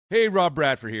Hey, Rob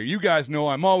Bradford here. You guys know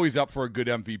I'm always up for a good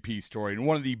MVP story, and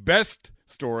one of the best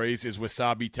stories is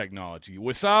Wasabi Technology.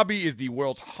 Wasabi is the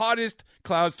world's hottest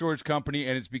cloud storage company,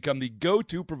 and it's become the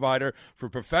go-to provider for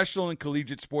professional and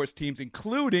collegiate sports teams,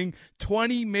 including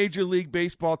 20 Major League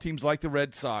Baseball teams like the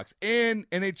Red Sox and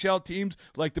NHL teams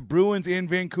like the Bruins and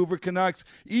Vancouver Canucks.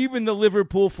 Even the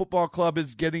Liverpool Football Club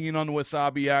is getting in on the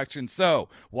Wasabi action. So,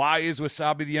 why is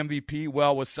Wasabi the MVP?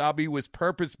 Well, Wasabi was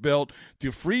purpose-built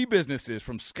to free businesses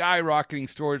from skyrocketing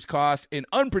storage costs and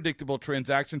unpredictable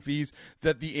transaction fees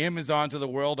that the Amazons of the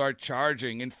world are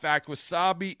charging. In fact,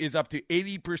 Wasabi is up to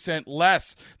 80%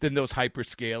 less than those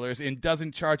hyperscalers and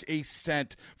doesn't charge a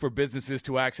cent for businesses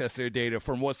to access their data.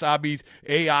 From Wasabi's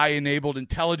AI-enabled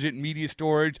intelligent media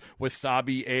storage,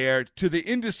 Wasabi Air, to the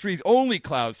industry's only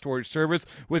cloud storage service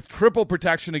with triple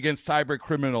protection against cyber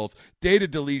criminals, data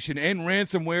deletion, and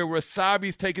ransomware,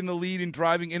 Wasabi's taken the lead in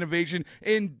driving innovation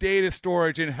in data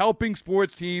storage and helping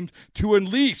sports teams to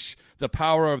unleash the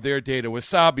power of their data.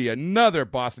 Wasabi, another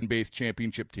Boston-based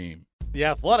championship team. The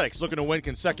Athletics looking to win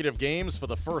consecutive games for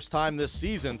the first time this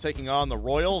season, taking on the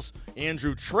Royals.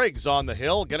 Andrew Triggs on the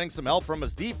hill, getting some help from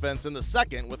his defense in the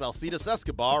second with Alcides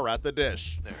Escobar at the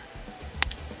dish. There.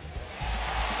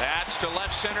 That's to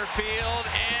left center field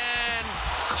and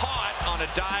caught on a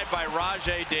dive by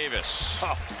Rajai Davis.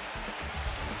 Oh.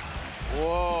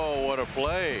 Whoa, what a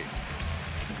play.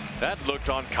 That looked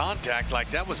on contact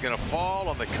like that was going to fall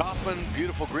on the Kauffman.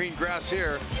 Beautiful green grass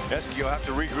here. Esky will have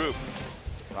to regroup.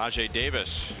 Rajai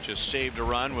Davis just saved a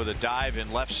run with a dive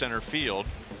in left center field,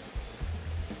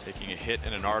 taking a hit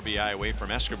and an RBI away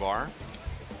from Escobar.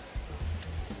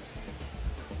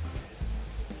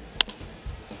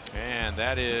 And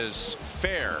that is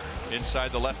fair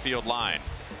inside the left field line.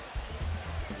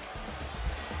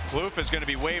 Plouffe is going to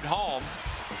be waved home.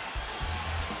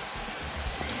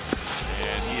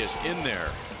 And he is in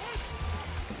there.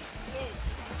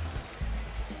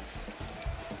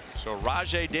 So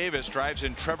Rajai Davis drives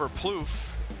in Trevor Plouffe,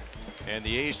 and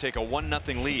the A's take a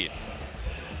 1-0 lead.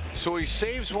 So he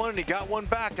saves one and he got one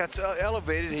back. That's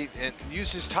elevated. He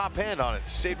used his top hand on it.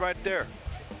 Stayed right there.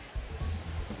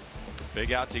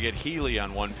 Big out to get Healy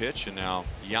on one pitch, and now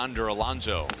Yonder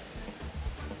Alonso.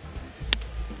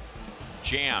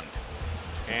 Jammed.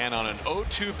 And on an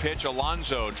 0-2 pitch,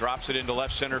 Alonso drops it into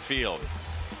left center field.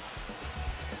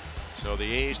 So the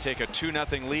A's take a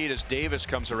 2-0 lead as Davis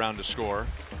comes around to score.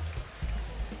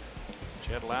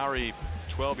 Jed Lowry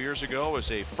 12 years ago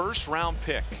was a first-round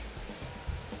pick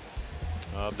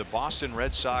of the Boston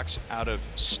Red Sox out of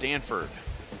Stanford.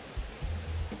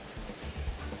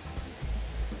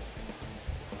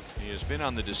 He has been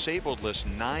on the disabled list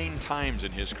 9 times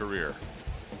in his career.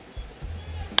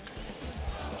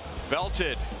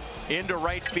 Belted into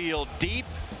right field deep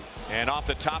and off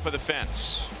the top of the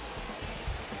fence.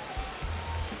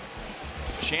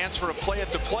 Chance for a play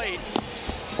at the plate,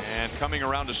 and coming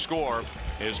around to score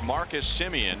is Marcus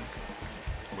Semien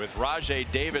with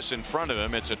Rajai Davis in front of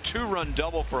him. It's a 2-run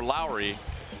double for Lowry,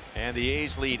 and the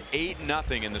A's lead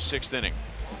 8-0 in the 6th inning.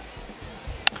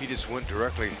 He just went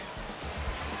directly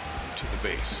to the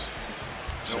base.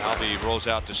 Salvi rolls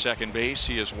out to second base.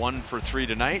 He is 1 for 3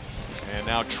 tonight, and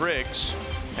now Triggs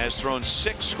has thrown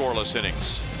 6 scoreless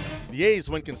innings. The A's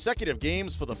win consecutive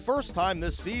games for the first time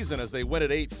this season as they win at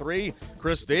 8-3.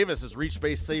 Chris Davis has reached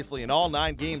base safely in all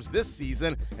 9 games this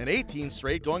season and 18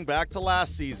 straight going back to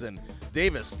last season.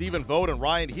 Davis, Stephen Vogt, and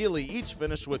Ryan Healy each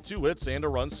finished with 2 hits and a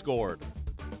run scored.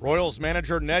 Royals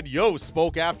manager Ned Yost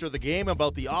spoke after the game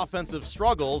about the offensive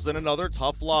struggles in another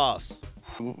tough loss.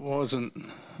 It wasn't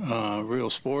real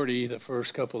sporty the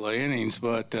first couple of innings,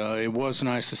 but it was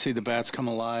nice to see the bats come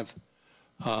alive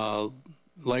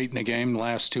late in the game, the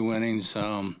last 2 innings.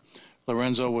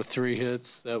 Lorenzo with 3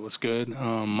 hits, that was good.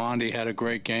 Mondi had a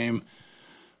great game.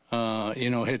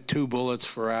 Hit 2 bullets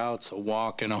for outs, a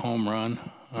walk and a home run.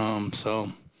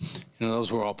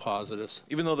 Those were all positives.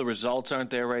 Even though the results aren't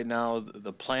there right now,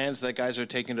 the plans that guys are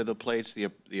taking to the plates, the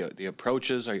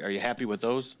approaches, are you happy with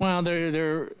those? Well,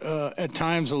 they're at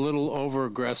times a little over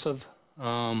aggressive,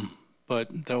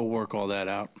 but they'll work all that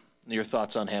out. Your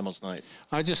thoughts on Hamels night?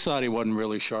 I just thought he wasn't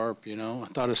really sharp, I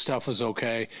thought his stuff was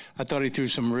okay. I thought he threw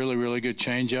some really, really good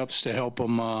changeups to help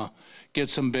him get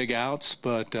some big outs,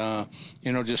 but,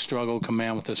 just struggled to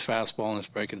command with his fastball and his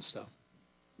breaking stuff.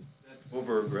 That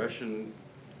over-aggression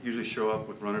usually show up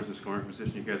with runners in scoring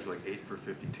position. You guys are like 8 for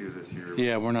 52 this year.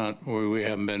 Yeah, we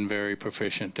haven't been very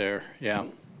proficient there, yeah.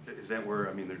 Is that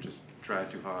where, they're just trying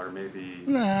too hard or maybe?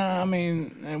 Nah,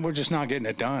 we're just not getting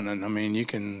it done. And, you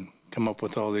can come up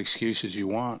with all the excuses you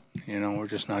want. We're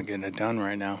just not getting it done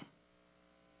right now.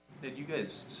 You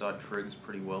guys saw Triggs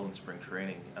pretty well in spring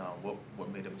training.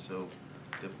 What made him so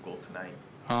difficult tonight?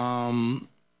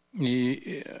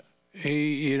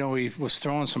 He was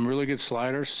throwing some really good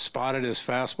sliders, spotted his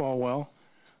fastball well,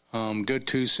 good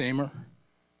two-seamer.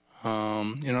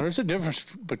 There's a difference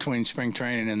between spring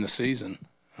training and the season,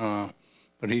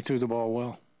 but he threw the ball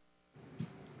well.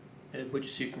 And what'd you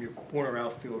see from your corner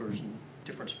outfielders in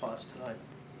different spots tonight?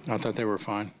 I thought they were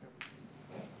fine.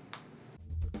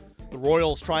 The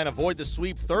Royals try and avoid the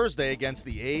sweep Thursday against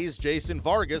the A's. Jason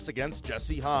Vargas against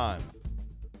Jesse Hahn.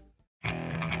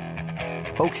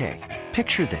 Okay,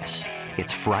 picture this.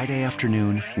 It's Friday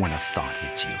afternoon when a thought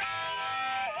hits you.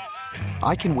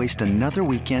 I can waste another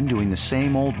weekend doing the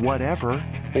same old whatever,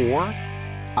 or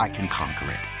I can conquer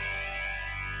it.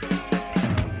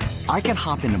 I can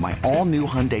hop into my all-new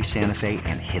Hyundai Santa Fe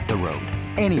and hit the road.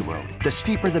 Any road. The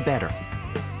steeper, the better.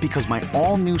 Because my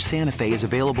all-new Santa Fe is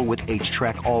available with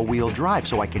H-Track all-wheel drive,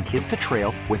 so I can hit the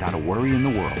trail without a worry in the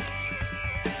world.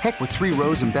 Heck, with 3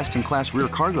 rows and best-in-class rear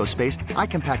cargo space, I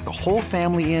can pack the whole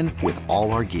family in with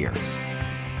all our gear.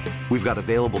 We've got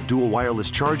available dual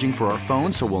wireless charging for our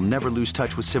phones, so we'll never lose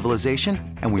touch with civilization,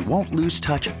 and we won't lose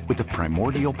touch with the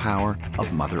primordial power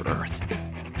of Mother Earth.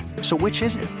 So which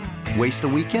is it? Waste the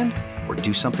weekend or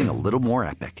do something a little more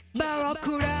epic?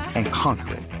 And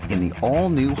conquer it in the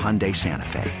all-new Hyundai Santa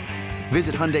Fe.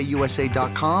 Visit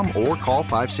HyundaiUSA.com or call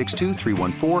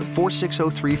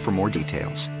 562-314-4603 for more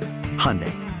details.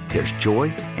 Hyundai, there's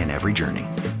joy in every journey.